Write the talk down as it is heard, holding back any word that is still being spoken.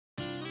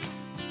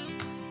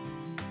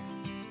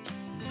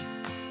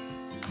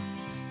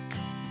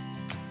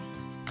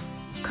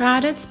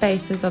Crowded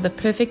spaces are the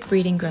perfect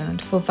breeding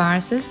ground for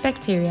viruses,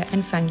 bacteria,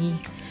 and fungi.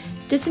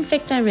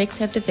 Disinfect Direct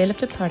have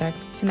developed a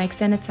product to make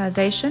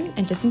sanitization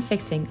and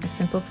disinfecting a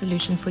simple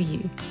solution for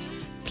you.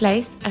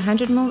 Place a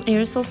 100ml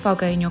aerosol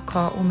fogger in your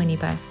car or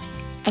minibus.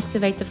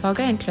 Activate the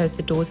fogger and close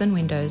the doors and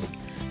windows.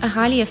 A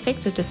highly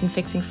effective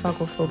disinfecting fog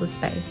will fill the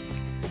space.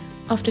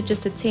 After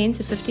just a 10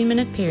 to 15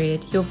 minute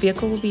period, your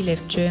vehicle will be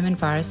left germ and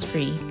virus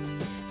free.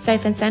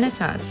 Safe and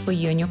sanitized for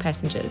you and your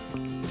passengers.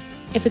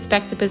 If it's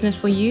back to business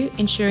for you,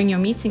 ensuring your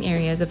meeting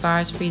area is a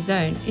virus-free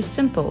zone is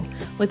simple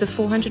with a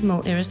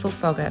 400ml aerosol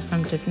fogger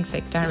from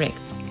Disinfect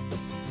Direct.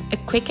 A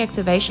quick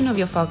activation of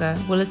your fogger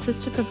will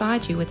assist to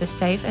provide you with a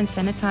safe and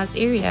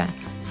sanitized area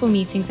for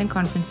meetings and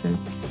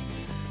conferences.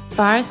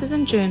 Viruses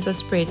and germs are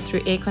spread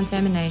through air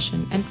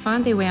contamination and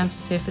find their way onto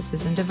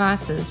surfaces and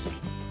devices.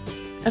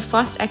 A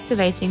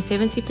fast-activating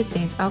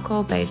 70%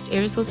 alcohol-based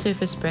aerosol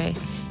surface spray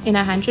in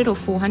 100 or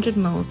 400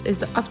 ml is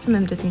the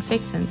optimum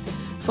disinfectant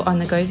for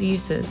on-the-go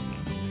uses.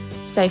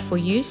 Safe for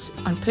use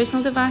on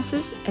personal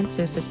devices and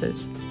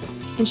surfaces.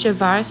 Ensure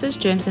viruses,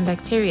 germs and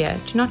bacteria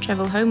do not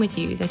travel home with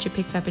you that you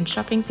picked up in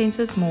shopping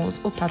centres, malls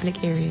or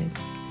public areas.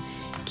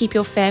 Keep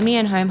your family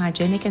and home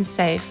hygienic and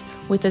safe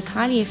with this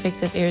highly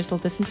effective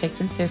aerosol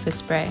disinfectant surface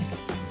spray.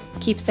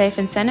 Keep safe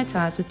and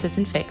sanitized with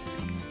Disinfect.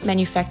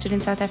 Manufactured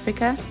in South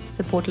Africa,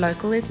 support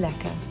local is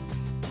lekker.